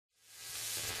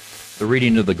The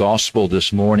reading of the gospel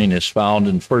this morning is found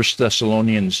in 1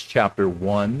 Thessalonians chapter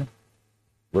 1,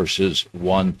 verses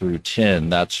 1 through 10.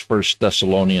 That's 1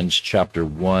 Thessalonians chapter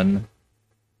 1,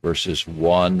 verses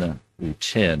 1 through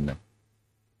 10.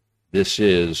 This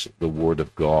is the word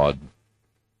of God.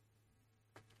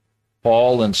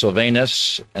 Paul and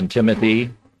Silvanus and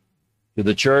Timothy, to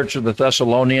the church of the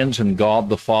Thessalonians, and God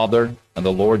the Father and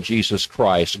the Lord Jesus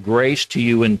Christ, grace to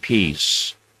you and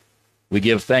peace. We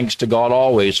give thanks to God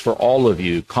always for all of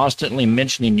you, constantly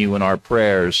mentioning you in our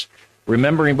prayers,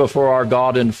 remembering before our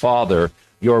God and Father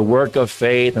your work of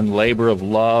faith and labor of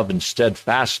love and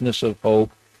steadfastness of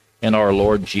hope in our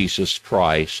Lord Jesus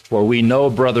Christ. For we know,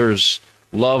 brothers,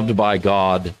 loved by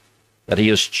God, that he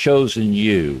has chosen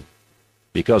you,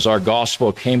 because our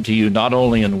gospel came to you not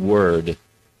only in word,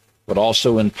 but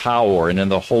also in power and in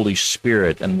the Holy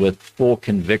Spirit and with full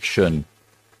conviction.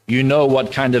 You know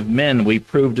what kind of men we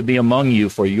proved to be among you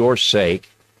for your sake.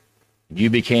 You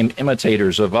became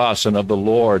imitators of us and of the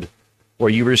Lord, for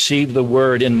you received the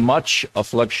word in much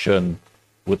affliction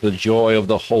with the joy of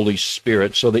the Holy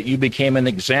Spirit, so that you became an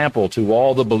example to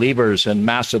all the believers in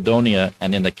Macedonia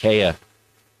and in Achaia.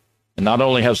 And not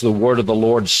only has the word of the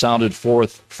Lord sounded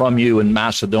forth from you in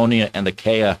Macedonia and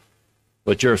Achaia,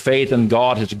 but your faith in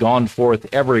God has gone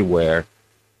forth everywhere,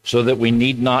 so that we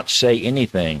need not say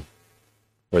anything.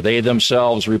 For they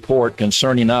themselves report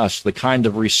concerning us the kind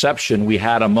of reception we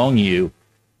had among you,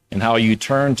 and how you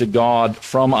turned to God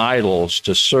from idols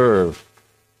to serve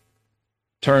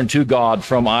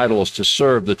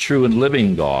the true and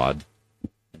living God,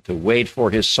 and to wait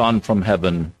for his Son from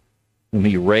heaven, whom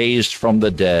he raised from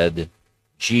the dead,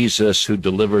 Jesus, who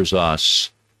delivers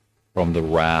us from the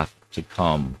wrath to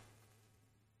come.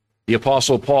 The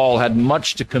Apostle Paul had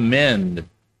much to commend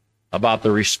about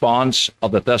the response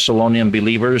of the Thessalonian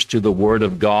believers to the word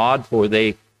of God, for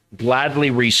they gladly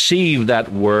received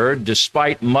that word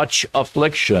despite much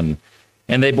affliction,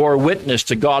 and they bore witness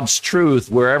to God's truth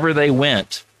wherever they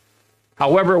went.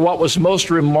 However, what was most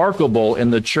remarkable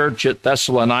in the church at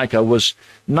Thessalonica was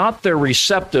not their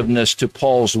receptiveness to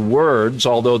Paul's words,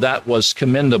 although that was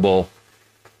commendable,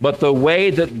 but the way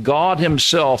that God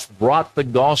himself brought the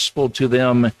gospel to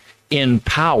them in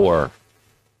power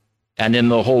and in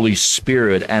the Holy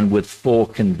Spirit and with full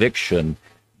conviction.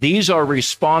 These are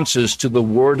responses to the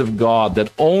word of God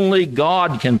that only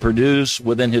God can produce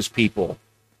within his people.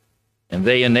 And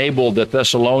they enabled the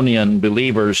Thessalonian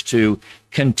believers to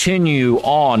continue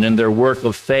on in their work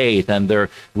of faith and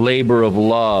their labor of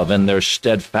love and their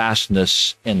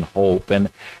steadfastness in hope.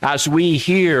 And as we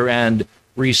hear and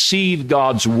receive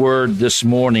God's word this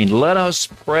morning, let us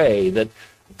pray that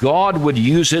God would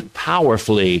use it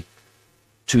powerfully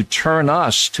to turn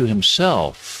us to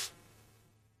himself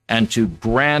and to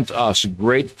grant us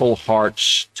grateful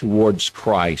hearts towards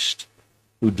Christ,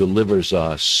 who delivers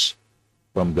us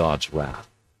from God's wrath.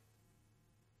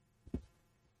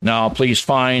 Now, please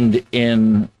find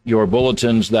in your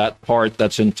bulletins that part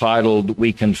that's entitled,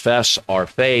 We Confess Our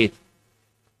Faith.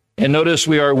 And notice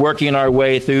we are working our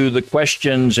way through the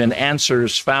questions and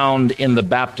answers found in the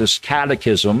Baptist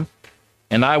Catechism.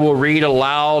 And I will read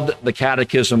aloud the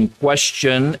Catechism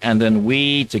question, and then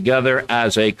we together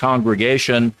as a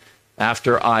congregation,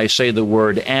 after I say the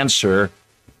word answer,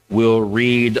 will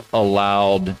read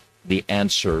aloud the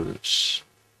answers.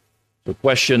 So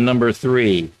question number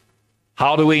 3,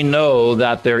 how do we know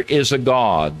that there is a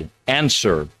God?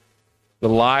 Answer, the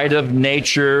light of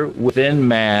nature within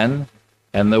man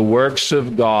and the works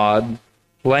of God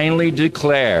plainly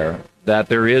declare that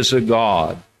there is a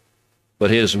God, but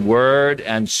his word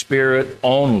and spirit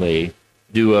only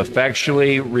do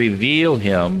effectually reveal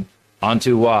him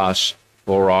unto us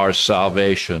for our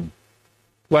salvation.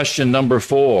 Question number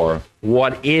 4,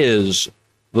 what is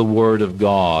the word of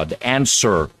God?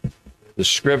 Answer, the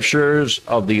scriptures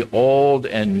of the Old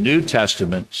and New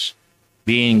Testaments,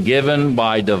 being given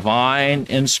by divine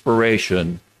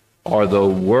inspiration, are the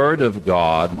word of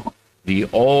God, the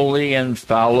only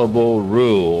infallible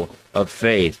rule of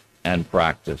faith and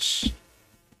practice.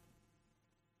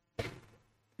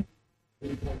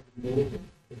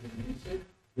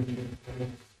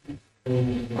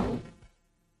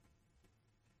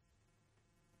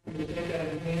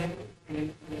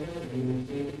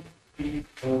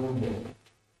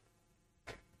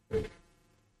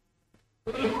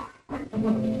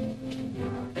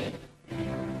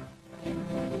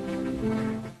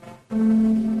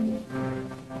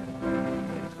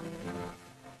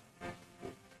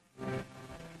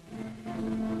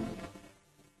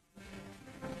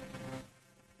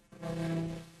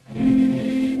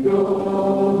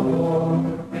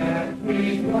 Lord, and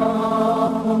we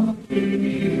come to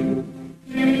you.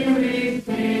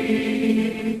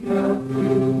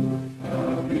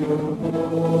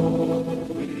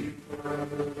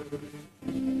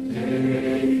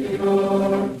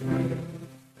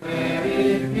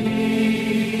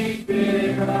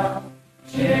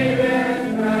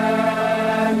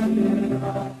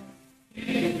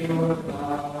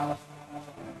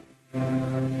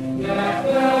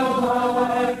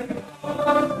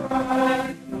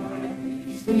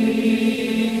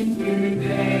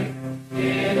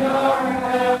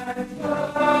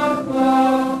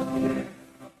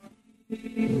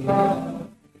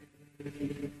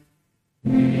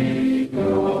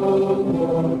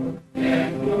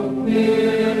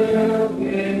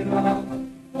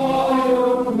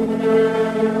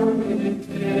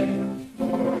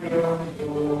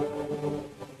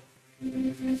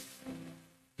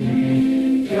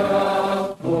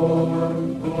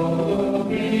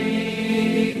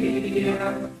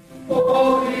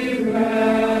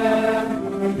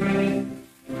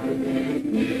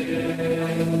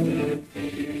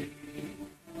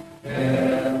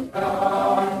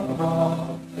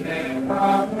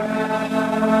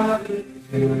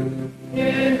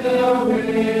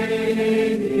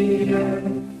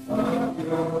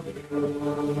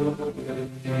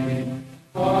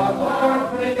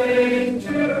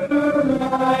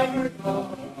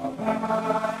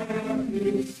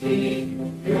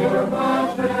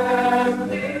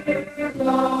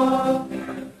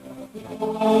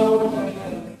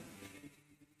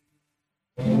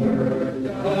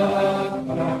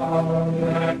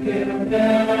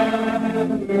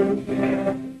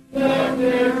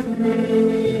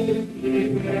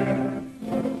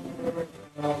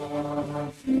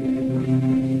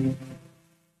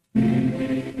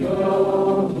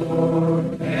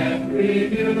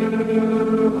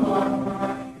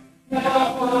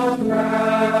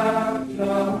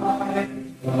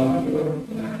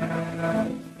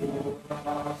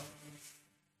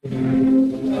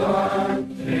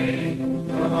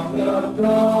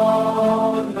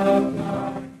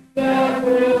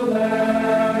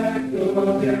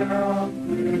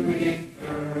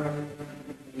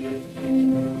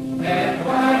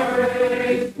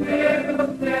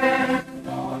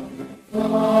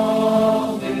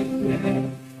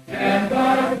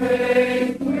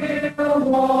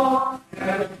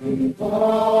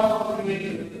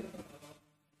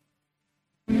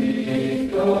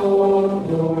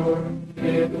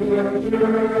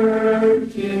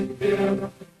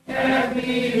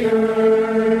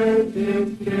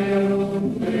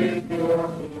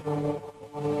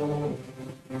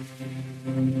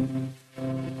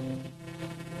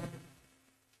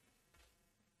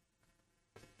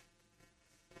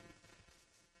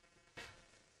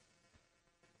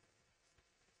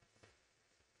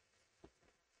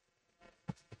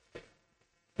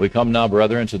 We come now,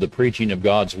 brethren, to the preaching of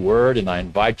God's Word, and I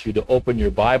invite you to open your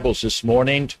Bibles this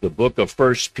morning to the book of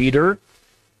 1 Peter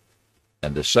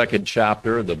and the second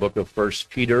chapter of the book of 1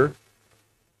 Peter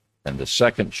and the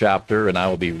second chapter, and I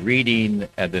will be reading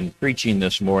and then preaching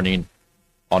this morning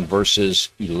on verses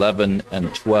 11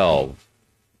 and 12.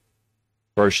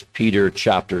 1 Peter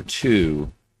chapter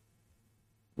 2,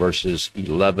 verses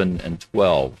 11 and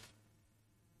 12.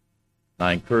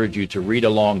 I encourage you to read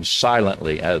along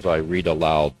silently as I read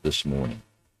aloud this morning.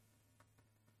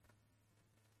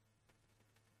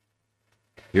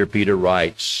 Here Peter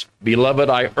writes, "Beloved,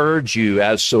 I urge you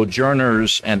as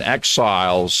sojourners and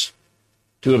exiles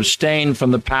to abstain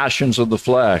from the passions of the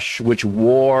flesh, which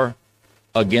war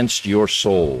against your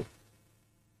soul.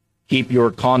 Keep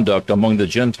your conduct among the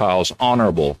Gentiles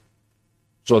honorable,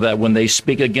 so that when they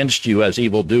speak against you as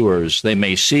evildoers, they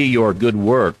may see your good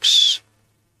works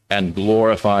and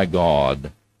glorify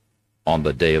God on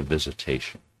the day of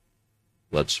visitation."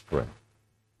 Let's pray.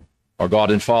 Our God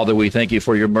and Father, we thank you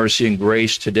for your mercy and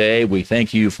grace today. We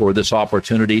thank you for this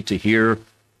opportunity to hear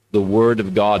the word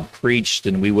of God preached,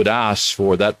 and we would ask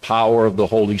for that power of the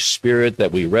Holy Spirit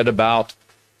that we read about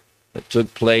that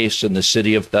took place in the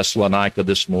city of Thessalonica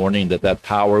this morning, that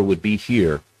power would be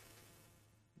here.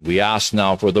 We ask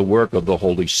now for the work of the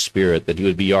Holy Spirit, that he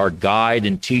would be our guide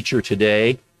and teacher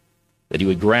today, that he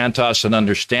would grant us an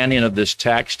understanding of this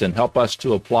text and help us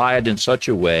to apply it in such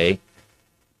a way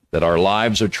that our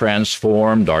lives are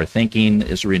transformed, our thinking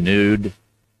is renewed,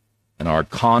 and our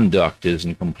conduct is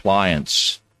in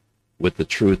compliance with the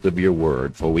truth of your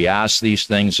word. For we ask these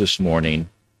things this morning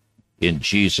in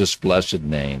Jesus' blessed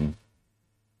name.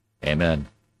 Amen.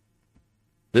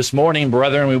 This morning,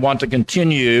 brethren, we want to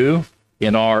continue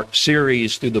in our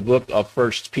series through the book of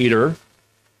 1 Peter.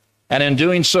 And in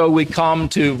doing so, we come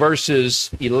to verses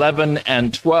 11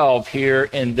 and 12 here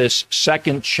in this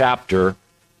second chapter,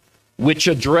 which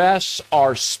address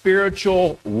our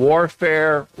spiritual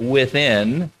warfare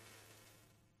within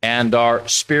and our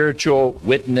spiritual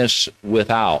witness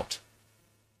without.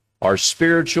 Our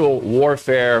spiritual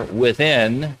warfare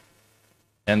within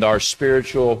and our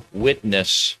spiritual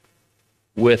witness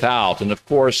without. And of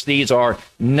course, these are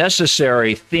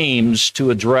necessary themes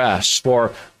to address,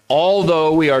 for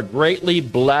although we are greatly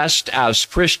blessed as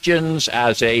Christians,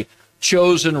 as a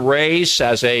chosen race,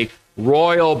 as a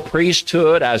royal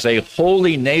priesthood, as a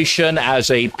holy nation, as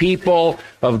a people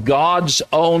of God's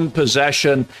own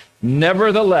possession,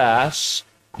 nevertheless,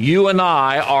 you and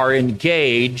I are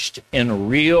engaged in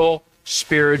real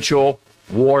spiritual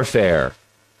warfare.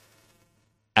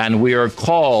 And we are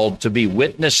called to be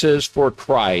witnesses for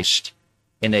Christ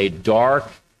in a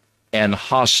dark and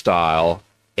hostile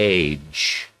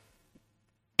age.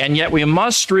 And yet we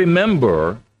must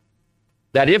remember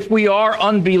that if we are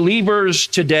unbelievers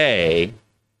today,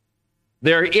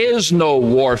 there is no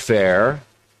warfare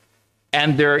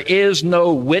and there is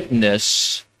no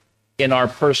witness in our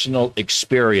personal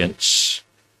experience.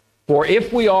 For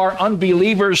if we are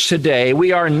unbelievers today,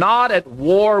 we are not at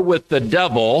war with the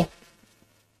devil,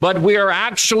 but we are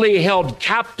actually held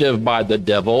captive by the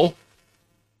devil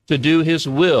to do his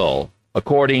will,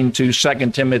 according to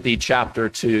 2 Timothy chapter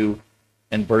 2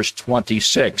 and verse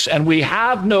 26. And we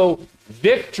have no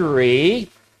victory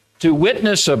to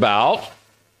witness about,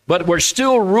 but we're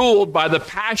still ruled by the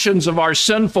passions of our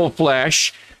sinful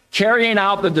flesh, carrying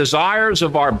out the desires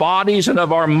of our bodies and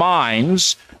of our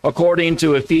minds, according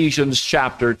to Ephesians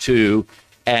chapter 2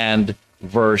 and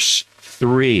verse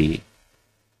 3.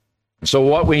 So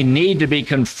what we need to be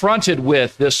confronted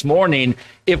with this morning,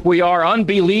 if we are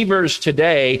unbelievers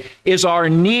today, is our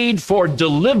need for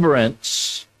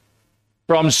deliverance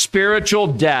from spiritual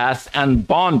death and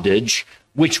bondage,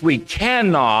 which we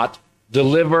cannot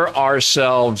deliver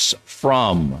ourselves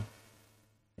from.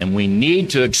 And we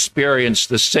need to experience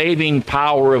the saving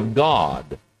power of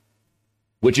God,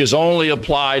 which is only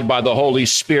applied by the Holy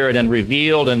Spirit and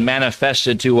revealed and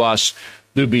manifested to us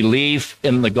through belief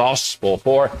in the gospel.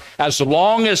 For as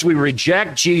long as we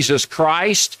reject Jesus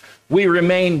Christ, we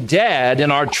remain dead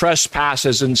in our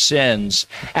trespasses and sins,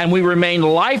 and we remain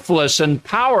lifeless and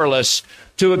powerless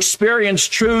to experience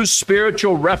true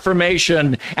spiritual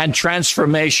reformation and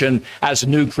transformation as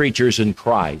new creatures in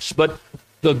Christ. But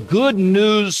the good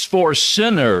news for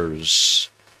sinners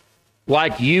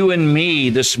like you and me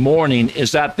this morning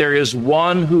is that there is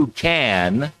one who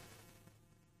can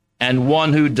and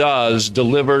one who does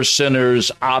deliver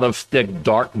sinners out of thick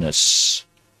darkness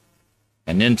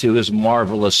and into his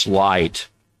marvelous light,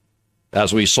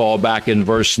 as we saw back in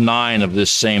verse 9 of this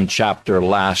same chapter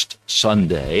last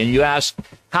Sunday. And you ask,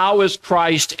 how is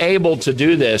Christ able to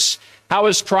do this? How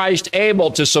is Christ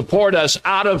able to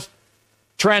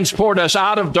transport us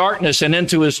out of darkness and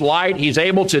into his light? He's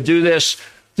able to do this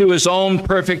through his own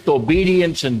perfect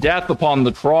obedience and death upon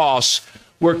the cross,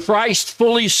 where Christ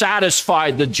fully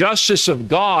satisfied the justice of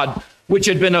God, which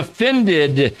had been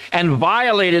offended and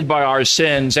violated by our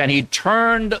sins, and he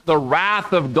turned the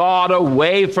wrath of God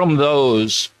away from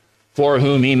those for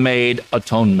whom he made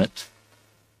atonement.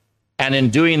 And in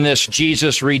doing this,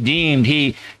 Jesus redeemed.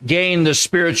 He gained the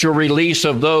spiritual release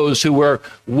of those who were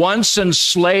once in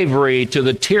slavery to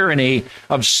the tyranny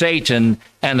of Satan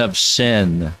and of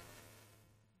sin.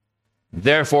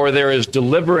 Therefore, there is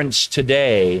deliverance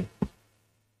today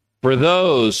for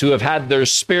those who have had their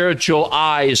spiritual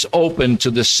eyes opened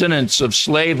to the sentence of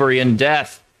slavery and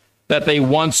death that they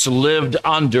once lived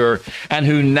under, and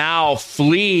who now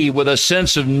flee with a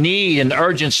sense of need and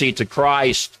urgency to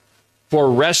Christ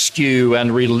for rescue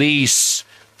and release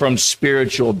from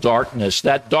spiritual darkness,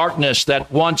 that darkness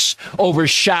that once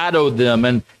overshadowed them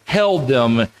and held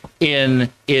them in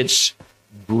its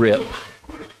grip.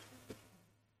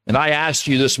 And I ask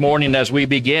you this morning as we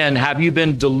begin, have you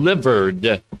been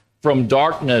delivered from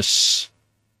darkness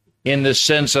in the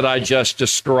sense that I just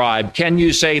described? Can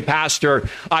you say, Pastor,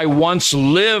 I once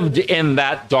lived in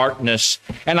that darkness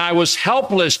and I was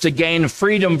helpless to gain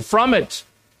freedom from it.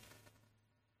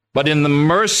 But in the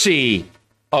mercy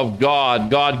of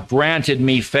God, God granted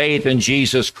me faith in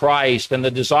Jesus Christ and the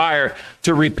desire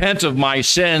to repent of my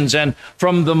sins. And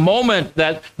from the moment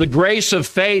that the grace of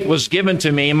faith was given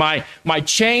to me, my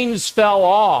chains fell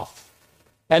off.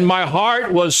 And my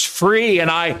heart was free, and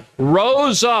I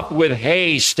rose up with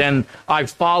haste, and I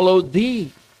followed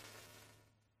thee.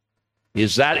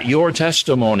 Is that your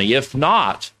testimony? If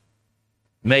not,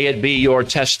 may it be your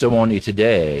testimony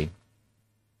today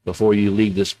before you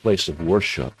leave this place of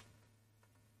worship.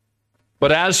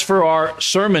 But as for our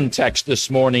sermon text this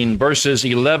morning, verses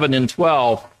 11 and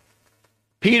 12,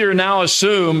 Peter now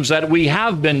assumes that we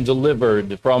have been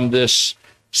delivered from this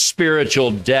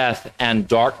spiritual death and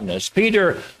darkness.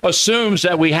 Peter assumes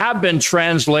that we have been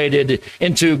translated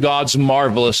into God's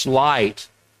marvelous light.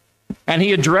 And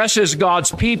he addresses God's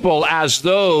people as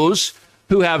those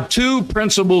who have two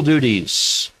principal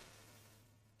duties.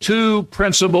 Two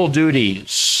principal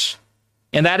duties.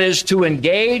 And that is to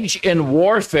engage in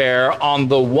warfare on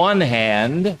the one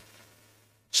hand,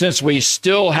 since we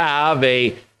still have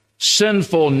a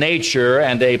sinful nature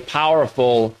and a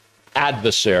powerful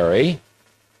adversary,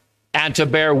 and to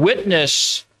bear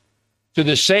witness to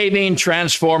the saving,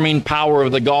 transforming power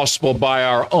of the gospel by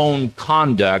our own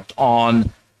conduct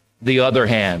on the other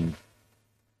hand.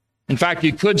 In fact,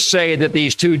 you could say that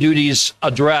these two duties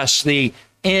address the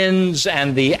ins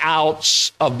and the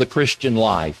outs of the Christian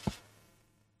life.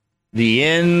 The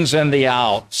ins and the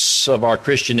outs of our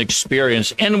Christian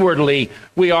experience. Inwardly,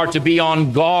 we are to be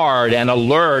on guard and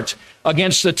alert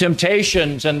against the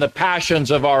temptations and the passions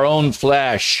of our own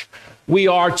flesh. We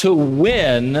are to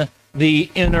win the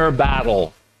inner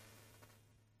battle.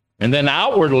 And then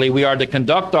outwardly, we are to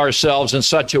conduct ourselves in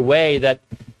such a way that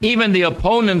even the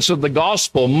opponents of the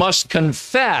gospel must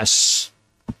confess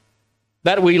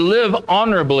that we live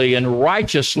honorably and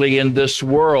righteously in this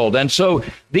world. And so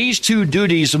these two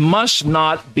duties must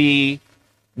not be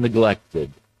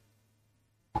neglected.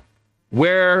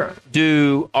 Where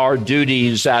do our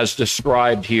duties as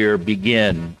described here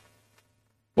begin?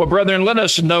 Well, brethren, let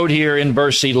us note here in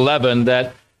verse 11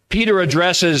 that Peter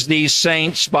addresses these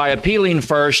saints by appealing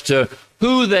first to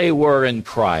who they were in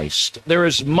Christ. There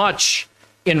is much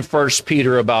in 1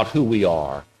 Peter about who we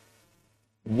are.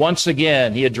 Once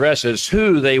again, he addresses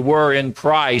who they were in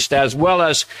Christ, as well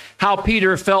as how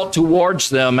Peter felt towards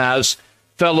them as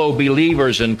fellow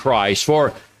believers in Christ.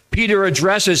 For Peter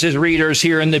addresses his readers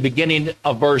here in the beginning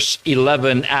of verse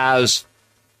 11 as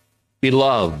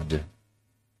beloved.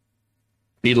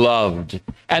 Beloved.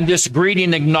 And this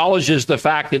greeting acknowledges the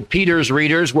fact that Peter's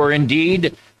readers were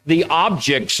indeed the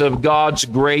objects of God's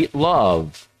great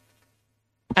love,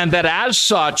 and that as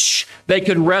such, they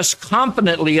could rest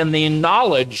confidently in the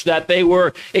knowledge that they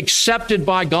were accepted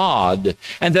by God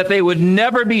and that they would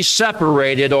never be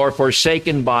separated or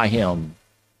forsaken by him.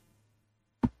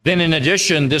 Then in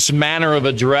addition, this manner of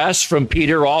address from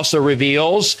Peter also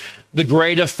reveals the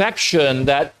great affection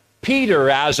that Peter,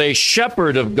 as a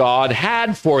shepherd of God,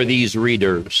 had for these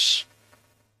readers.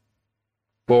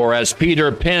 For as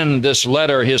Peter penned this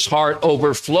letter, his heart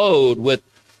overflowed with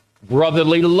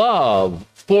brotherly love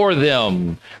for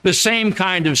them, the same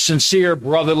kind of sincere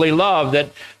brotherly love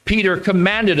that Peter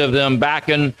commanded of them back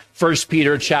in 1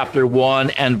 Peter chapter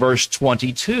 1 and verse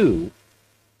 22.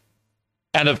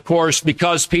 And of course,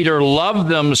 because Peter loved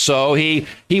them so, he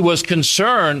was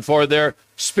concerned for their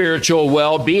spiritual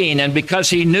well-being. And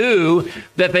because he knew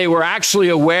that they were actually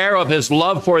aware of his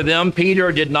love for them,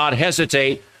 Peter did not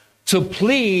hesitate to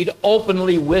plead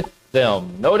openly with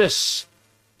them. Notice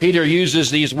Peter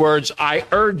uses these words, I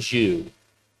urge you,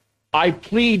 I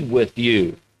plead with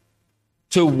you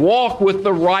to walk with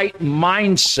the right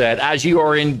mindset as you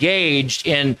are engaged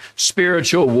in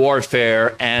spiritual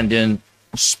warfare and in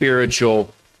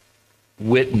spiritual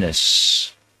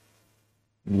witness.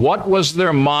 What was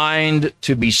their mind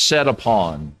to be set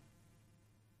upon?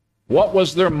 What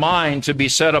was their mind to be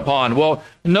set upon? Well,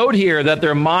 note here that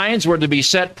their minds were to be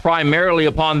set primarily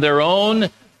upon their own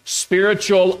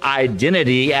spiritual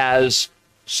identity as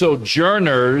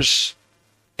sojourners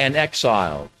and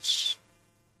exiles.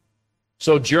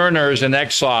 Sojourners and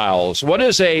exiles. What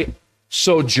is a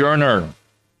sojourner?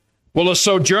 Well, a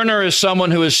sojourner is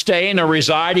someone who is staying or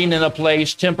residing in a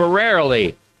place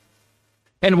temporarily.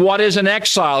 And what is an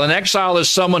exile? An exile is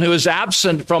someone who is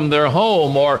absent from their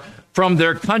home or from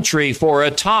their country for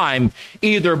a time,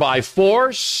 either by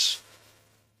force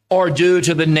or due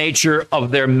to the nature of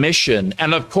their mission.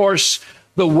 And of course,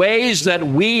 the ways that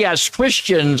we as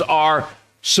Christians are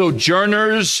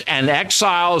sojourners and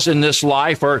exiles in this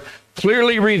life are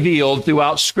clearly revealed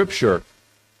throughout Scripture.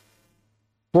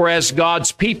 For as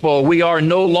God's people, we are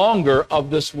no longer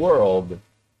of this world,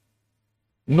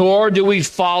 nor do we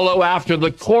follow after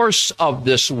the course of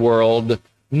this world,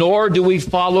 nor do we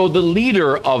follow the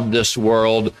leader of this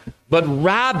world, but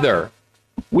rather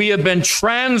we have been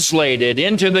translated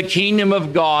into the kingdom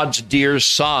of God's dear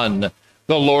Son,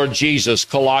 the Lord Jesus,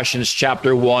 Colossians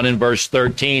chapter 1 and verse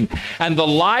 13. And the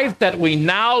life that we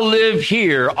now live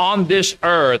here on this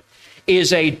earth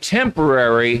is a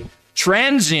temporary,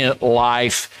 transient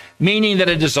life, meaning that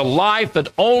it is a life that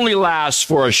only lasts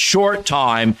for a short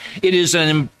time. It is an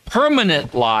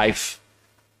impermanent life.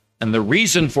 And the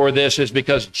reason for this is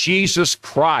because Jesus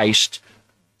Christ,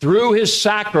 through his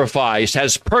sacrifice,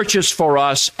 has purchased for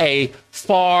us a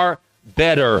far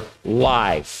better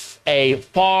life, a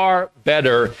far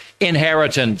better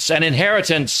inheritance, an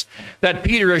inheritance that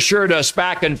Peter assured us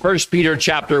back in 1 Peter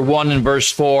chapter 1 and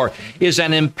verse 4 is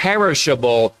an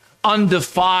imperishable,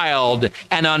 undefiled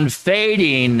and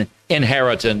unfading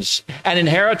inheritance, an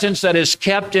inheritance that is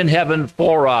kept in heaven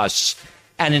for us,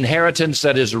 an inheritance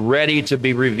that is ready to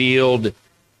be revealed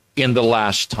in the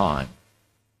last time.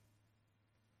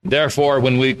 Therefore,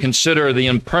 when we consider the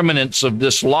impermanence of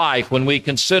this life, when we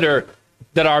consider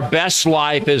that our best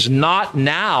life is not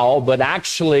now, but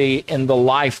actually in the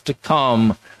life to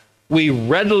come, we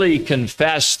readily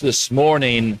confess this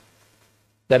morning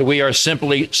that we are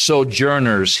simply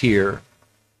sojourners here.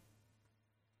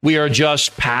 We are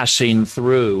just passing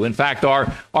through. In fact,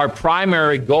 our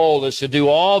primary goal is to do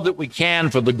all that we can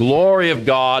for the glory of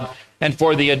God and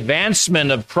for the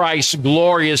advancement of Christ's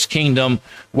glorious kingdom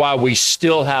while we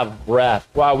still have breath,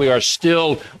 while we are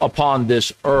still upon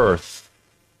this earth.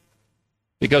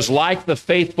 Because like the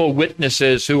faithful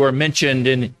witnesses who are mentioned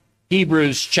in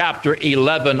Hebrews chapter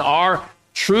 11, our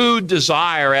true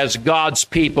desire as God's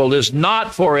people is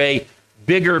not for a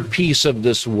bigger piece of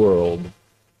this world.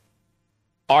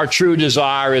 Our true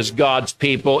desire as God's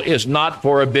people is not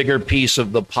for a bigger piece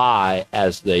of the pie,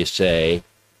 as they say,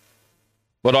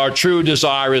 but our true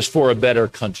desire is for a better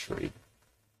country,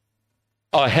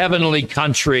 a heavenly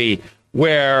country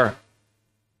where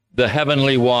the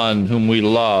heavenly one whom we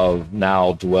love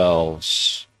now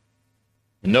dwells.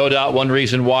 And no doubt one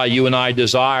reason why you and I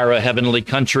desire a heavenly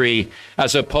country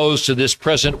as opposed to this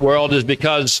present world is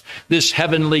because this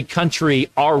heavenly country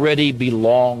already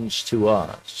belongs to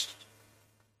us.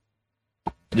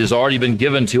 It has already been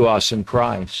given to us in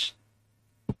Christ.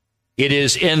 It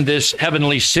is in this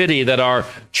heavenly city that our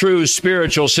true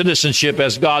spiritual citizenship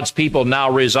as God's people now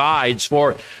resides.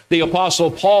 For the Apostle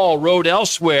Paul wrote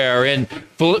elsewhere in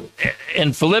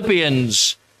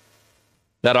Philippians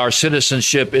that our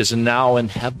citizenship is now in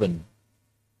heaven,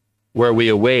 where we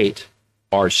await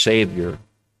our Savior,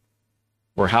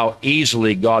 or how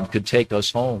easily God could take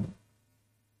us home.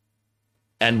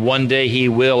 And one day he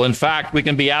will. In fact, we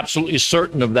can be absolutely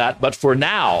certain of that. But for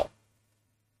now,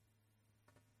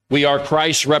 we are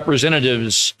Christ's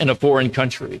representatives in a foreign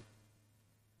country.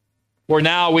 For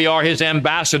now, we are his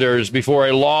ambassadors before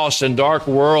a lost and dark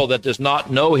world that does not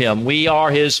know him. We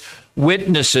are his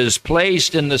witnesses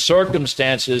placed in the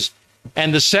circumstances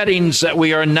and the settings that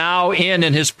we are now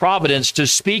in his providence to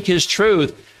speak his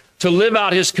truth, to live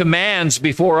out his commands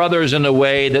before others in a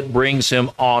way that brings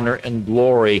him honor and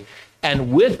glory.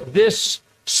 And with this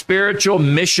spiritual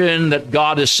mission that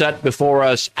God has set before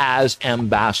us as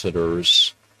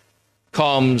ambassadors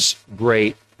comes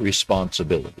great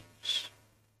responsibilities,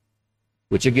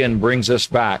 which again brings us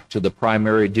back to the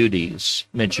primary duties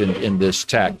mentioned in this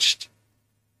text.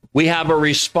 We have a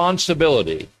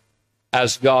responsibility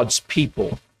as God's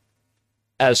people,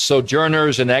 as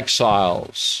sojourners and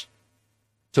exiles,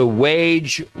 to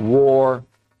wage war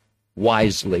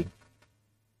wisely.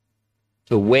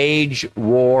 To wage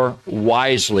war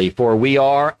wisely, for we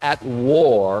are at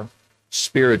war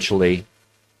spiritually.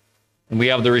 And we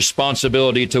have the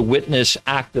responsibility to witness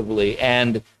actively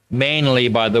and mainly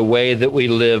by the way that we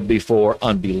live before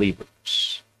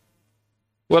unbelievers.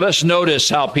 Well, let's notice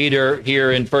how Peter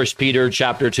here in 1 Peter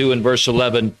chapter 2 and verse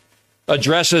 11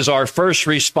 addresses our first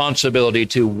responsibility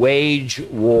to wage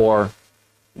war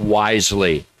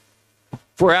wisely.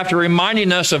 For after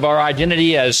reminding us of our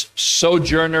identity as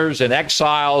sojourners and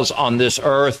exiles on this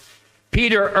earth,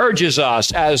 Peter urges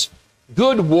us as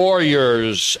good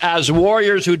warriors, as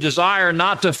warriors who desire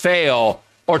not to fail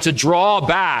or to draw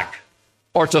back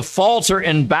or to falter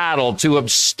in battle, to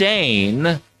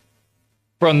abstain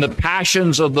from the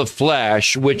passions of the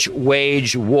flesh which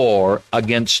wage war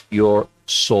against your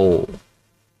soul.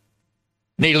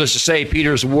 Needless to say,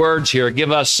 Peter's words here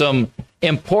give us some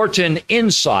important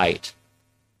insight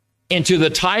into the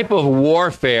type of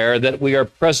warfare that we are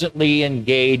presently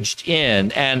engaged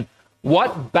in and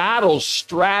what battle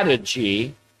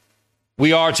strategy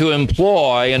we are to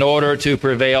employ in order to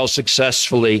prevail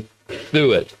successfully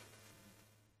through it.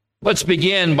 Let's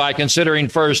begin by considering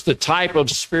first the type of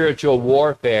spiritual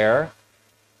warfare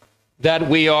that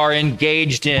we are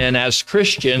engaged in as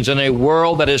Christians in a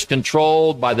world that is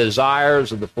controlled by the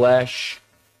desires of the flesh,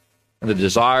 and the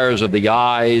desires of the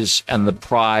eyes, and the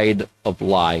pride of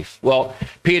life. Well,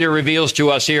 Peter reveals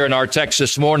to us here in our text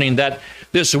this morning that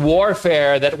this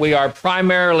warfare that we are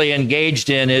primarily engaged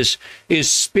in is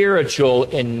spiritual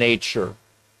in nature.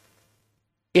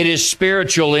 It is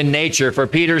spiritual in nature, for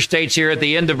Peter states here at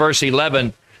the end of verse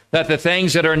 11 that the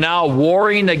things that are now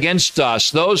warring against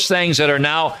us, those things that are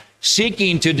now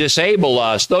seeking to disable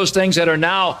us, those things that are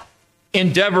now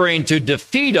endeavoring to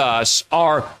defeat us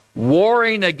are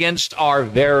warring against our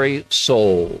very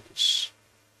souls.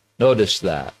 Notice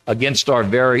that, against our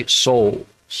very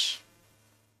souls.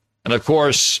 And of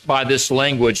course, by this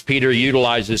language Peter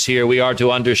utilizes here, we are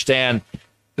to understand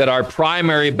that our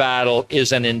primary battle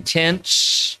is an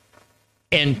intense,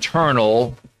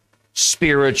 internal,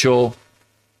 spiritual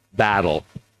battle.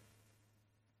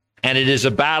 And it is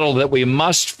a battle that we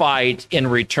must fight in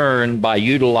return by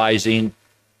utilizing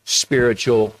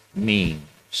spiritual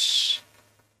means.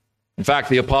 In fact,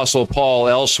 the Apostle Paul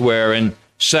elsewhere in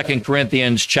 2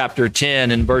 Corinthians chapter 10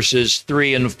 and verses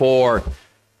 3 and 4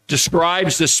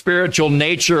 describes the spiritual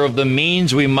nature of the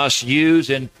means we must use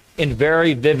in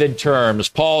very vivid terms.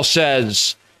 Paul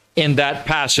says in that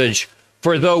passage,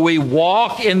 "For though we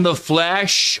walk in the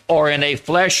flesh or in a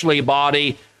fleshly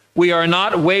body, we are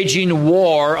not waging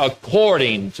war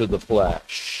according to the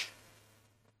flesh.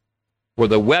 For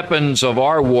the weapons of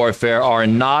our warfare are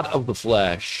not of the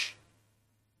flesh,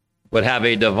 but have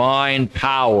a divine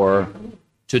power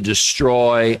to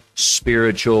destroy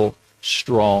spiritual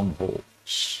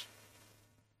strongholds."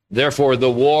 Therefore, the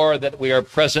war that we are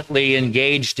presently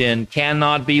engaged in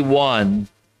cannot be won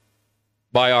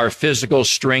by our physical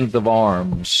strength of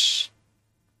arms,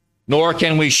 nor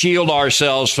can we shield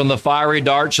ourselves from the fiery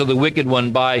darts of the wicked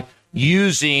one by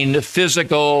using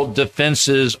physical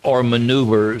defenses or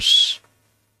maneuvers.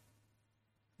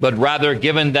 But rather,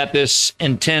 given that this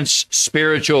intense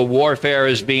spiritual warfare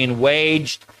is being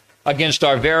waged against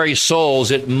our very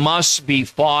souls, it must be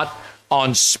fought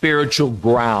on spiritual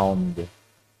ground.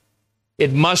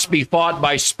 It must be fought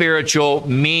by spiritual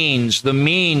means. The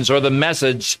means or the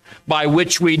methods by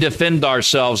which we defend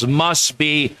ourselves must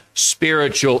be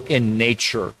spiritual in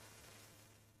nature.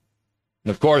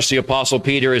 And of course, the Apostle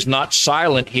Peter is not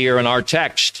silent here in our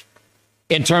text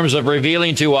in terms of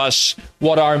revealing to us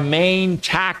what our main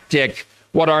tactic,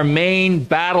 what our main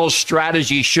battle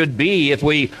strategy should be if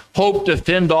we hope to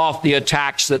fend off the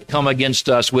attacks that come against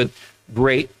us with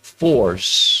great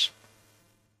force.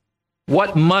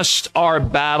 What must our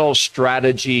battle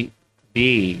strategy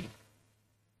be?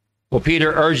 Well,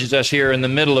 Peter urges us here in the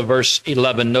middle of verse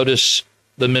 11, notice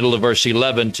the middle of verse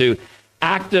 11, to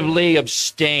actively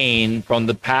abstain from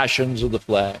the passions of the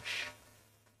flesh.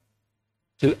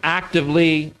 To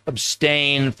actively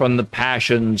abstain from the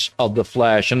passions of the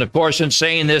flesh. And of course, in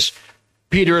saying this,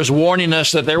 Peter is warning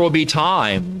us that there will be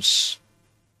times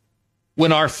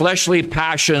when our fleshly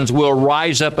passions will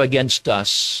rise up against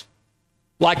us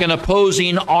like an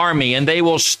opposing army, and they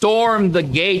will storm the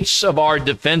gates of our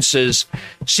defenses,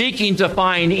 seeking to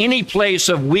find any place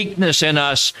of weakness in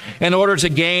us in order to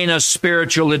gain a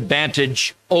spiritual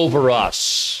advantage over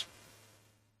us.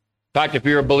 In fact, if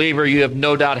you're a believer, you have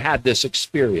no doubt had this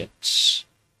experience.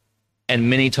 And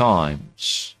many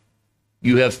times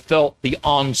you have felt the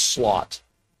onslaught,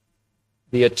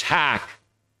 the attack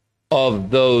of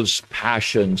those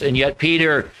passions. And yet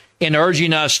Peter, in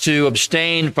urging us to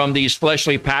abstain from these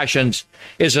fleshly passions,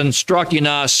 is instructing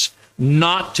us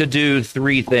not to do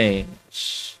three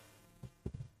things.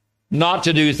 Not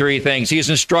to do three things. He's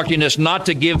instructing us not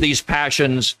to give these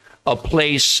passions a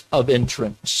place of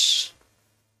entrance.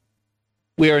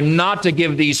 We are not to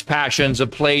give these passions a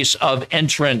place of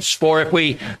entrance. For if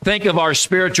we think of our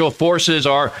spiritual forces,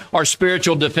 our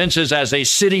spiritual defenses as a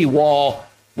city wall,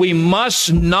 we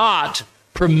must not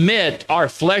permit our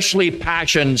fleshly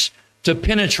passions to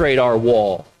penetrate our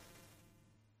wall.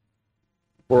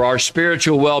 For our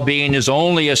spiritual well-being is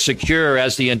only as secure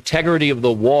as the integrity of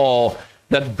the wall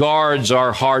that guards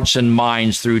our hearts and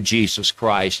minds through Jesus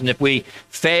Christ. And if we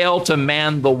fail to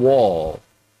man the wall,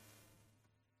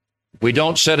 we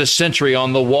don't set a sentry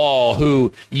on the wall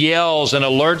who yells and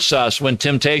alerts us when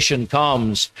temptation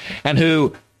comes, and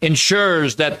who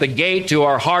ensures that the gate to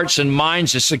our hearts and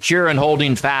minds is secure and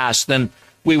holding fast, then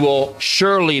we will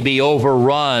surely be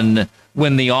overrun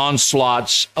when the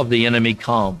onslaughts of the enemy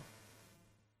come.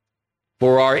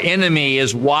 For our enemy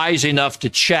is wise enough to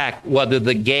check whether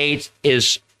the gate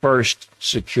is first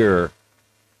secure.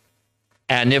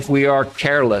 And if we are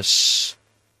careless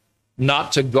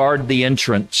not to guard the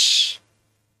entrance,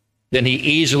 then he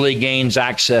easily gains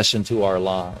access into our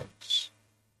lives.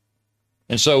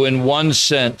 And so in one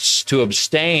sense, to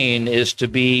abstain is to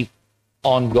be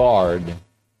on guard.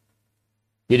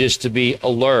 It is to be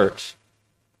alert.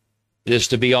 It is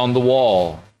to be on the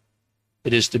wall.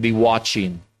 It is to be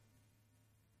watching.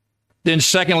 Then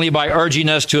secondly, by urging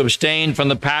us to abstain from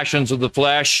the passions of the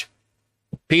flesh,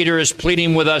 Peter is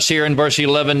pleading with us here in verse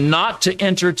 11 not to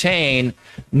entertain,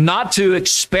 not to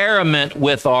experiment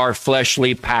with our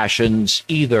fleshly passions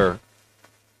either.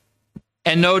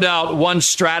 And no doubt one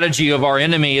strategy of our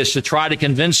enemy is to try to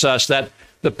convince us that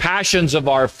the passions of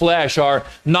our flesh are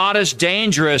not as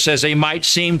dangerous as they might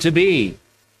seem to be.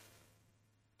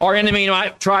 Our enemy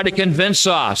might try to convince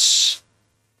us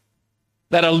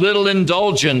that a little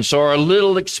indulgence or a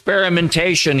little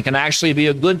experimentation can actually be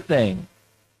a good thing,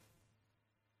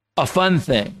 a fun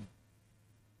thing,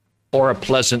 or a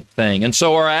pleasant thing. And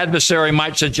so our adversary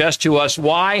might suggest to us,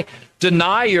 why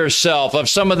deny yourself of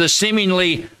some of the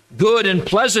seemingly good and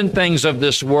pleasant things of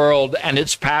this world and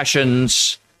its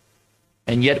passions?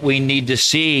 And yet we need to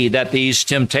see that these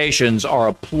temptations are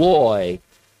a ploy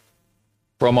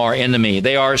from our enemy.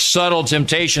 They are subtle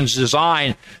temptations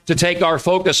designed to take our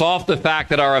focus off the fact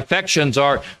that our affections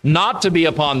are not to be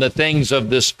upon the things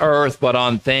of this earth, but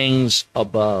on things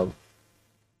above.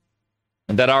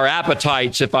 And that our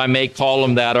appetites, if I may call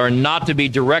them that, are not to be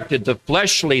directed to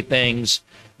fleshly things,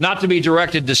 not to be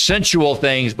directed to sensual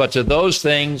things, but to those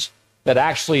things that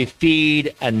actually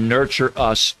feed and nurture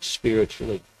us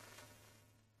spiritually.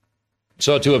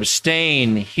 So to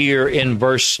abstain here in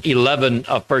verse 11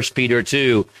 of 1 Peter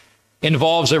 2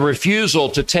 involves a refusal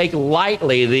to take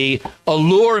lightly the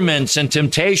allurements and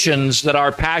temptations that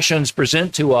our passions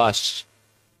present to us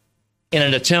in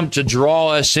an attempt to draw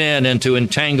us in and to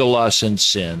entangle us in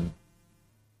sin.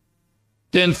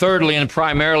 Then thirdly and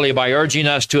primarily by urging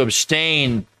us to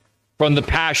abstain from the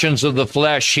passions of the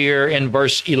flesh here in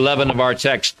verse 11 of our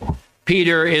text,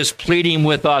 Peter is pleading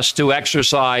with us to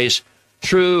exercise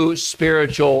true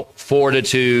spiritual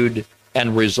fortitude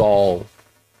and resolve.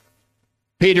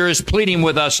 Peter is pleading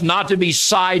with us not to be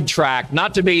sidetracked,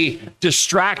 not to be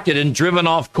distracted and driven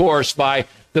off course by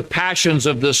the passions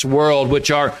of this world,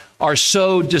 which are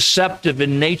so deceptive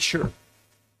in nature.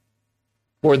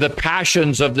 For the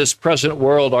passions of this present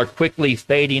world are quickly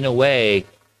fading away,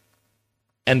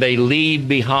 and they leave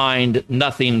behind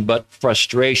nothing but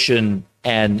frustration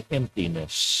and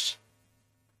emptiness.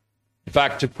 In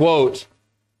fact, to quote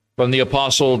from the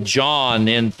Apostle John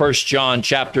in 1 John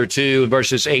chapter 2,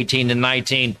 verses 18 and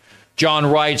 19, John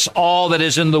writes, "All that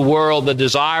is in the world, the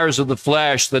desires of the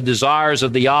flesh, the desires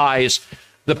of the eyes,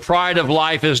 the pride of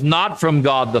life is not from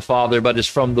God the Father, but is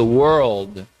from the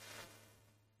world.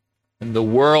 And the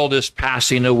world is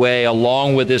passing away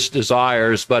along with its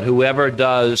desires, but whoever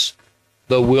does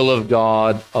the will of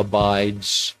God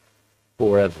abides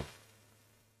forever."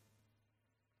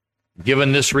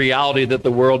 Given this reality that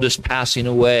the world is passing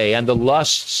away and the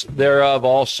lusts thereof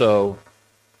also,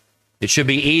 it should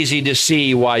be easy to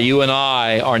see why you and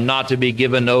I are not to be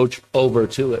given over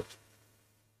to it.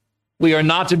 We are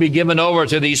not to be given over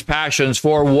to these passions,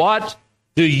 for what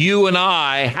do you and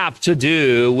I have to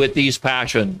do with these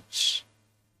passions?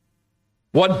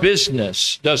 What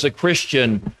business does a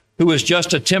Christian who is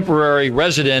just a temporary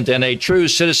resident and a true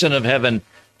citizen of heaven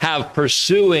have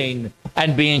pursuing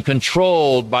and being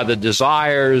controlled by the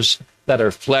desires that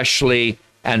are fleshly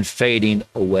and fading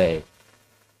away?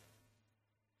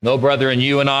 No, brethren,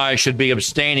 you and I should be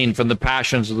abstaining from the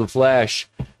passions of the flesh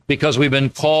because we've been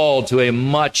called to a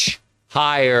much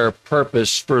higher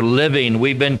purpose for living.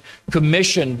 We've been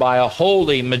commissioned by a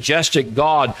holy, majestic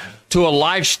God to a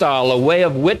lifestyle, a way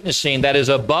of witnessing that is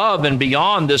above and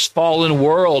beyond this fallen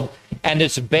world and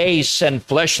its base and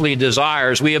fleshly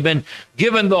desires. We have been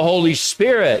given the Holy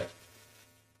Spirit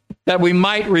that we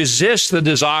might resist the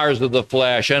desires of the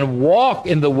flesh and walk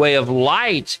in the way of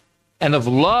light and of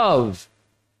love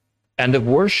and of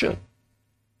worship.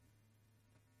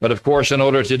 But of course, in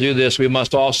order to do this, we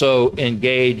must also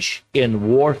engage in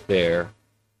warfare,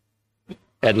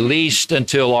 at least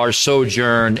until our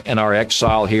sojourn and our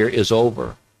exile here is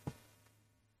over.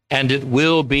 And it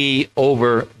will be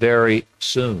over very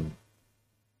soon.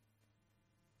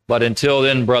 But until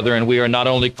then, brethren, we are not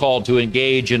only called to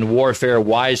engage in warfare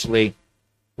wisely,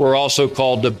 we're also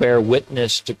called to bear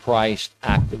witness to Christ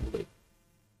actively.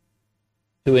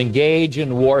 To engage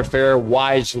in warfare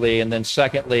wisely, and then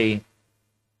secondly,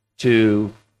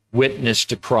 to witness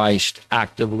to Christ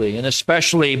actively, and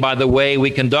especially by the way we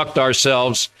conduct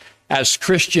ourselves as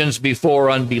Christians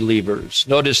before unbelievers.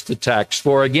 Notice the text.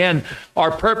 For again,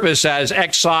 our purpose as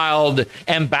exiled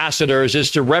ambassadors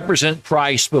is to represent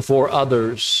Christ before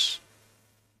others,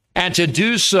 and to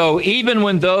do so even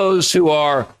when those who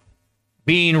are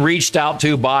being reached out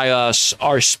to by us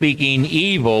are speaking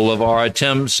evil of our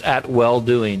attempts at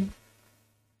well-doing.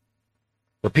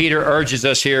 For Peter urges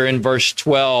us here in verse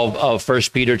 12 of 1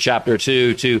 Peter chapter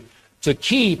 2 to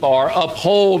keep or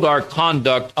uphold our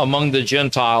conduct among the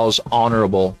Gentiles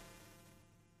honorable.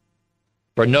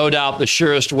 For no doubt the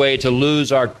surest way to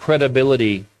lose our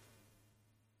credibility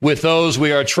with those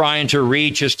we are trying to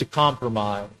reach is to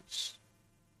compromise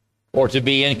or to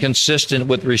be inconsistent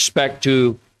with respect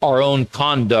to our own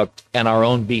conduct and our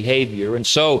own behavior. And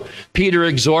so Peter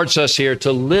exhorts us here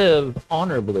to live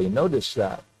honorably. Notice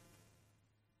that.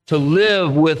 To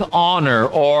live with honor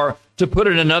or to put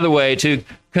it another way, to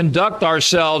conduct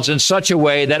ourselves in such a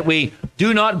way that we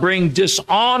do not bring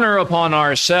dishonor upon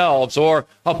ourselves or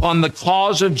upon the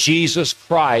cause of Jesus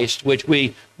Christ, which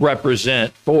we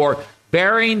represent. For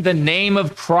bearing the name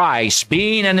of Christ,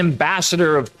 being an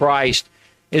ambassador of Christ,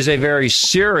 is a very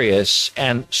serious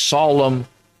and solemn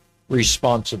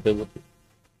responsibility.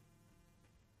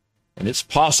 And it's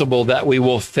possible that we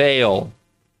will fail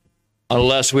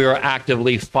unless we are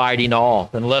actively fighting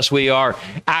off, unless we are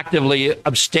actively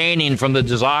abstaining from the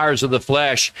desires of the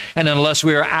flesh, and unless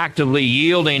we are actively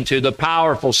yielding to the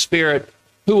powerful Spirit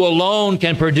who alone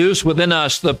can produce within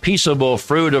us the peaceable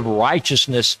fruit of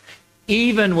righteousness,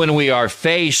 even when we are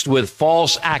faced with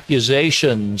false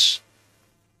accusations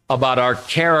about our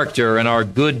character and our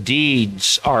good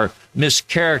deeds are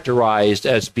mischaracterized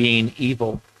as being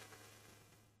evil.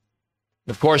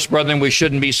 Of course, brethren, we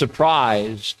shouldn't be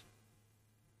surprised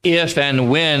if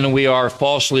and when we are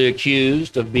falsely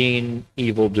accused of being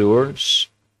evildoers.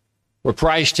 For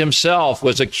Christ himself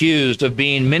was accused of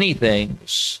being many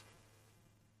things,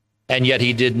 and yet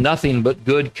he did nothing but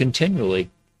good continually.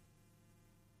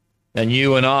 And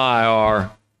you and I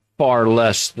are far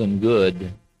less than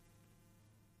good.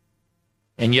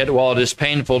 And yet, while it is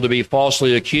painful to be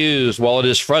falsely accused, while it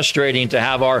is frustrating to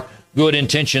have our good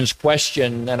intentions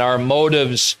questioned and our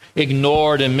motives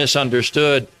ignored and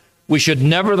misunderstood, we should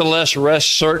nevertheless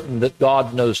rest certain that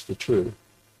God knows the truth.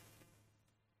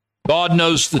 God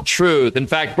knows the truth. In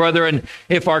fact, brethren,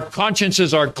 if our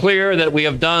consciences are clear that we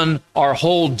have done our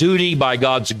whole duty by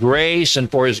God's grace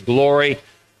and for his glory,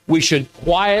 we should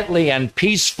quietly and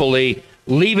peacefully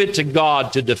leave it to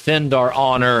God to defend our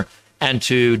honor and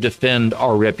to defend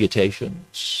our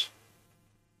reputations.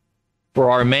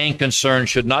 For our main concern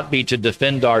should not be to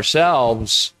defend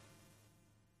ourselves,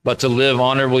 but to live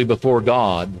honorably before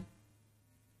God.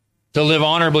 To live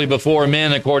honorably before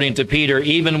men, according to Peter,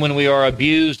 even when we are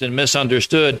abused and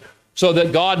misunderstood, so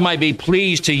that God might be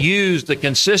pleased to use the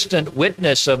consistent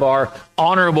witness of our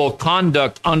honorable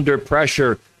conduct under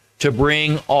pressure to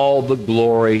bring all the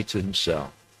glory to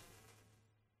himself.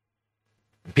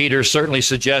 Peter certainly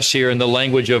suggests here in the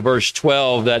language of verse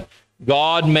 12 that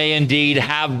God may indeed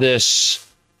have this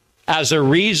as a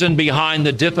reason behind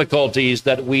the difficulties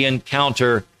that we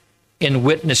encounter in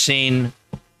witnessing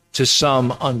to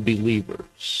some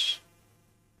unbelievers.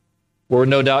 For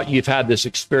no doubt you've had this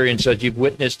experience as you've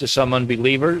witnessed to some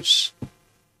unbelievers.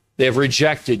 They have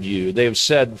rejected you. They have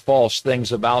said false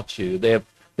things about you. They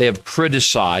have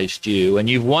criticized you, and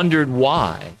you've wondered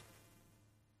why.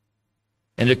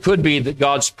 And it could be that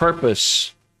God's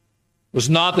purpose was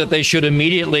not that they should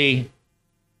immediately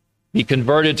be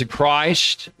converted to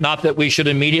Christ, not that we should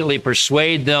immediately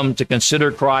persuade them to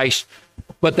consider Christ,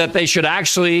 but that they should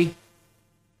actually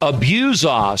abuse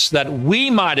us, that we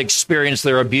might experience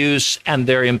their abuse and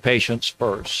their impatience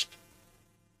first.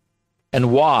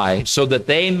 And why? So that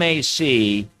they may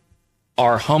see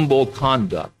our humble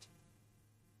conduct,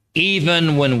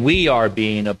 even when we are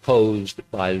being opposed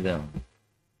by them.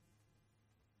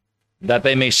 That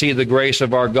they may see the grace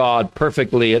of our God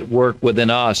perfectly at work within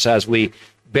us as we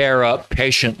bear up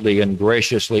patiently and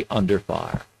graciously under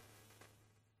fire.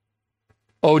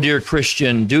 Oh, dear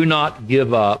Christian, do not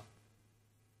give up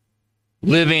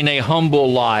living a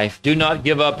humble life. Do not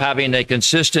give up having a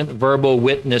consistent verbal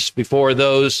witness before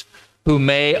those who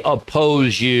may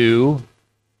oppose you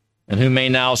and who may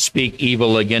now speak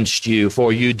evil against you,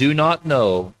 for you do not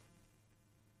know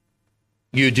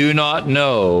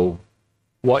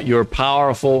what your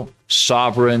powerful,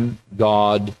 sovereign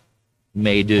God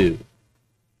may do.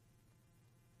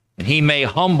 And he may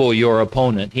humble your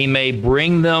opponent. He may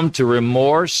bring them to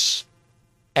remorse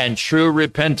and true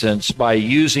repentance by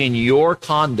using your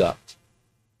conduct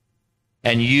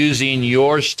and using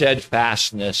your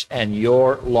steadfastness and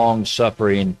your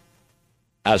long-suffering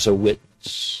as a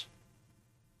witness.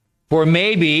 For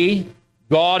maybe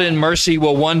God in mercy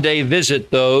will one day visit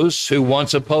those who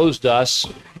once opposed us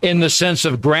in the sense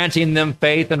of granting them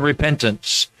faith and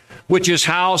repentance, which is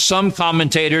how some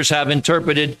commentators have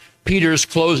interpreted Peter's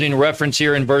closing reference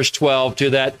here in verse 12 to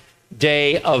that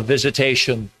day of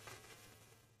visitation.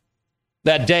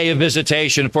 That day of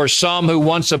visitation for some who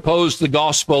once opposed the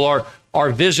gospel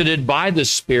are visited by the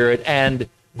Spirit and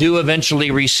do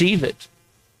eventually receive it.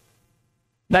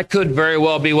 That could very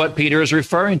well be what Peter is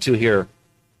referring to here.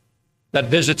 That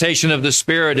visitation of the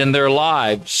Spirit in their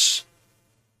lives.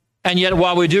 And yet,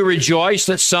 while we do rejoice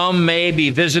that some may be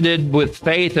visited with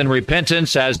faith and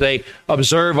repentance as they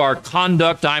observe our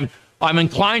conduct, I'm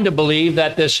inclined to believe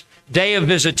that this day of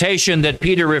visitation that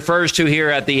Peter refers to here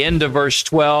at the end of verse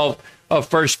 12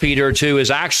 of 1 Peter 2 is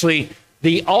actually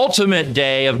the ultimate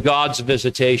day of God's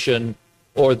visitation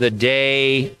or the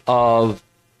day of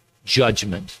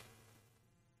judgment.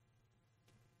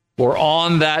 For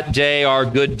on that day our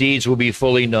good deeds will be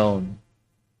fully known.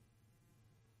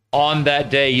 On that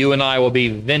day you and I will be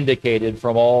vindicated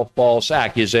from all false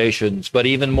accusations. But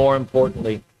even more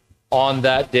importantly, on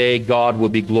that day God will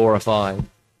be glorified.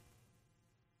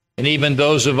 And even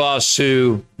those of us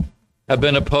who have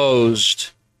been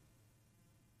opposed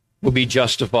will be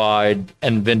justified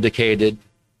and vindicated.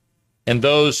 And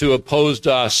those who opposed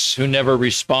us, who never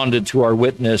responded to our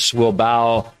witness, will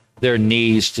bow their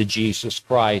knees to Jesus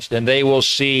Christ. And they will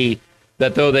see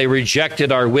that though they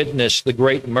rejected our witness, the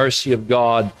great mercy of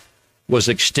God was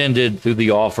extended through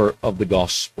the offer of the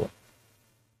gospel.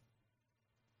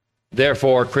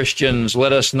 Therefore, Christians,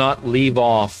 let us not leave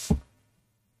off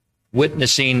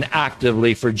witnessing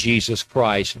actively for Jesus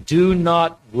Christ. Do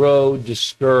not grow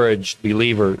discouraged,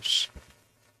 believers,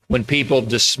 when people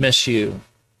dismiss you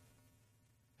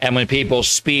and when people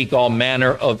speak all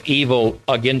manner of evil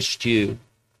against you.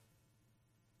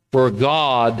 For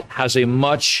God has a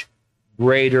much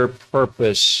greater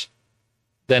purpose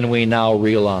than we now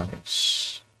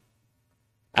realize.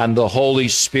 And the Holy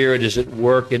Spirit is at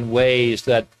work in ways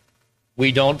that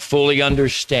we don't fully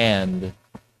understand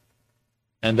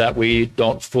and that we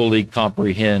don't fully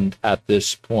comprehend at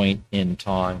this point in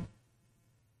time.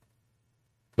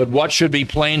 But what should be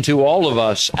plain to all of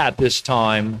us at this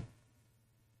time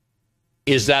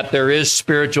is that there is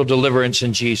spiritual deliverance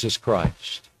in Jesus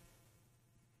Christ.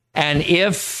 And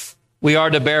if we are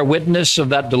to bear witness of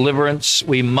that deliverance,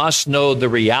 we must know the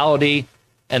reality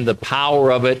and the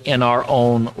power of it in our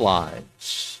own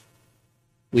lives.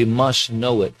 We must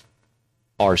know it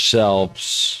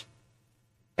ourselves.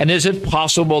 And is it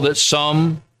possible that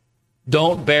some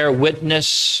don't bear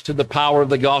witness to the power of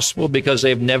the gospel because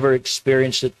they've never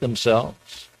experienced it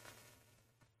themselves?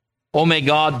 Oh, may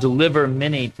God deliver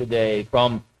many today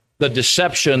from the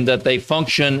deception that they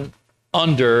function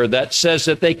under that says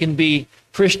that they can be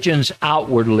Christians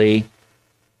outwardly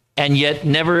and yet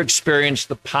never experience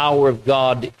the power of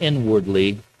God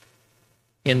inwardly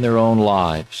in their own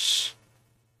lives.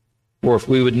 Or if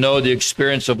we would know the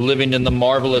experience of living in the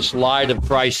marvelous light of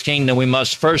Christ's kingdom, we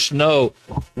must first know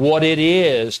what it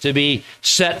is to be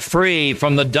set free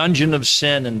from the dungeon of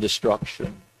sin and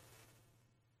destruction.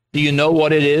 Do you know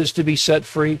what it is to be set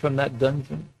free from that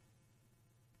dungeon?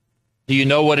 Do you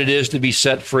know what it is to be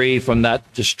set free from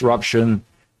that destruction?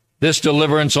 This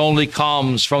deliverance only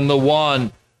comes from the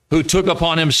one who took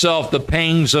upon himself the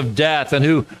pangs of death and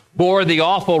who bore the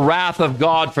awful wrath of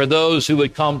God for those who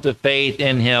would come to faith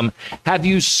in him. Have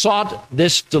you sought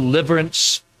this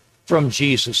deliverance from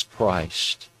Jesus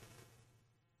Christ?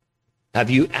 Have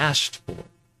you asked for it?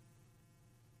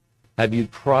 Have you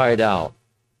cried out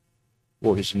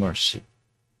for his mercy?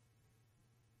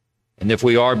 And if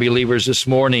we are believers this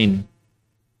morning,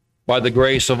 by the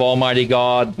grace of Almighty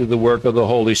God, through the work of the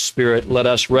Holy Spirit, let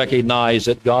us recognize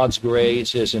that God's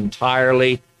grace is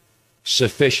entirely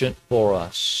sufficient for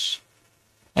us,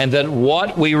 and that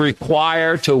what we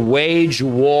require to wage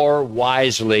war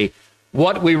wisely,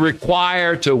 what we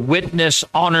require to witness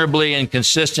honorably and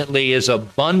consistently, is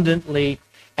abundantly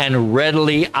and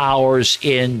readily ours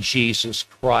in Jesus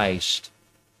Christ.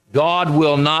 God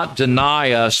will not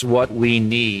deny us what we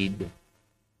need.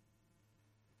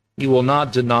 He will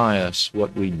not deny us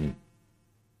what we need.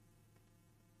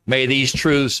 May these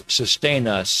truths sustain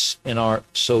us in our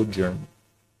sojourn.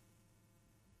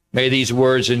 May these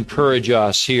words encourage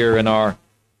us here in our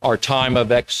time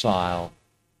of exile,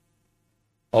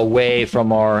 away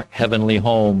from our heavenly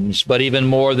homes. But even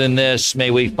more than this, may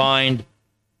we find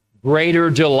greater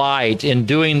delight in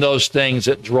doing those things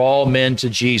that draw men to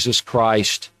Jesus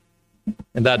Christ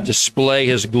and that display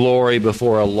his glory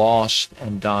before a lost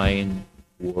and dying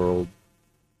world.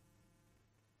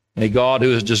 May God,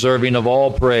 who is deserving of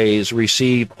all praise,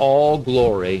 receive all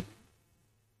glory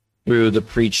through the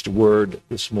preached word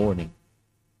this morning.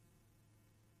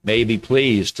 May he be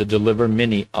pleased to deliver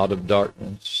many out of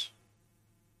darkness.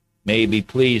 May he be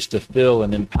pleased to fill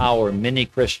and empower many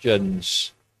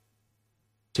Christians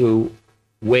to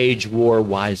wage war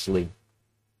wisely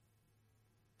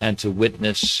and to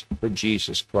witness for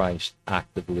Jesus Christ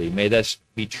actively. May this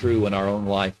be true in our own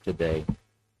life today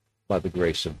by the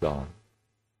grace of God.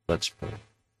 Let's pray.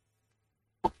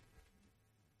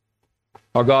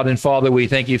 Our God and Father, we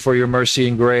thank you for your mercy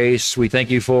and grace. We thank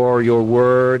you for your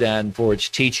word and for its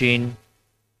teaching.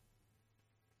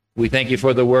 We thank you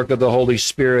for the work of the Holy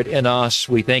Spirit in us.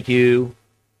 We thank you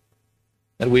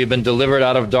that we have been delivered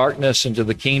out of darkness into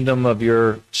the kingdom of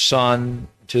your Son,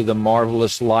 to the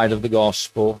marvelous light of the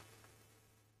gospel.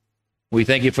 We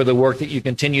thank you for the work that you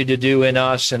continue to do in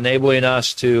us, enabling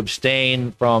us to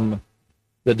abstain from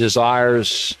the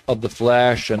desires of the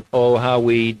flesh. And oh, how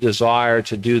we desire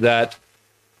to do that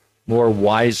more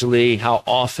wisely, how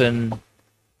often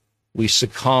we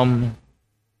succumb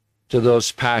to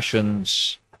those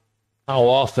passions, how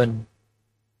often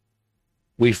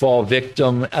we fall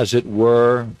victim, as it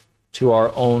were, to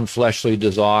our own fleshly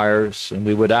desires. And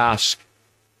we would ask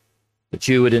that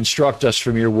you would instruct us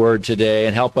from your word today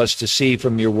and help us to see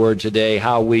from your word today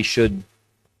how we should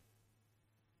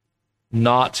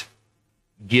not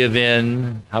give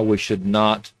in, how we should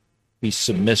not be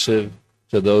submissive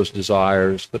to those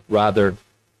desires, but rather,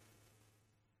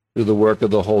 through the work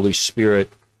of the Holy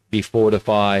Spirit, be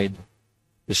fortified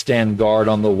to stand guard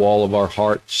on the wall of our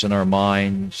hearts and our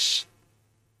minds,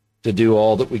 to do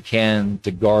all that we can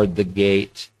to guard the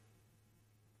gate,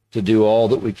 to do all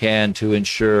that we can to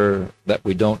ensure that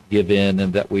we don't give in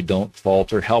and that we don't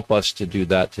falter. Help us to do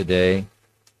that today.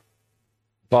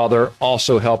 Father,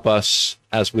 also help us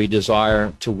as we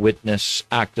desire to witness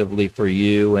actively for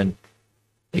you. And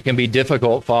it can be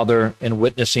difficult, Father, in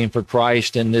witnessing for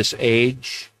Christ in this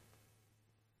age.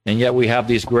 And yet we have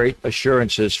these great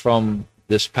assurances from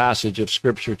this passage of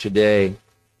Scripture today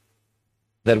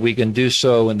that we can do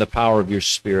so in the power of your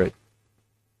Spirit,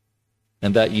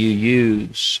 and that you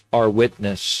use our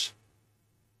witness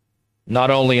not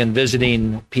only in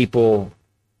visiting people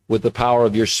with the power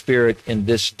of your Spirit in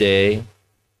this day,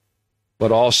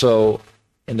 but also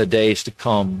in the days to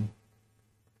come.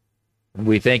 And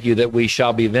we thank you that we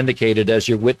shall be vindicated as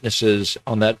your witnesses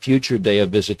on that future day of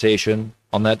visitation,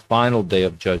 on that final day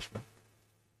of judgment,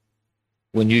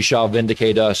 when you shall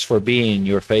vindicate us for being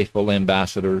your faithful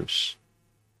ambassadors.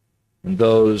 And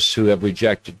those who have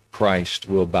rejected Christ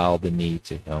will bow the knee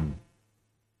to him.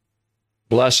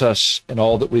 Bless us in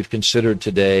all that we've considered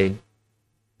today.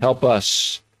 Help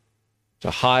us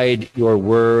to hide your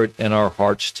word in our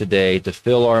hearts today, to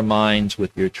fill our minds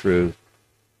with your truth.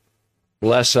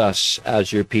 Bless us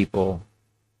as your people,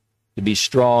 to be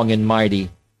strong and mighty,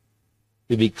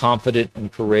 to be confident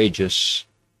and courageous.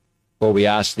 For we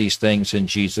ask these things in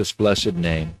Jesus' blessed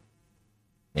name.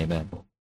 Amen.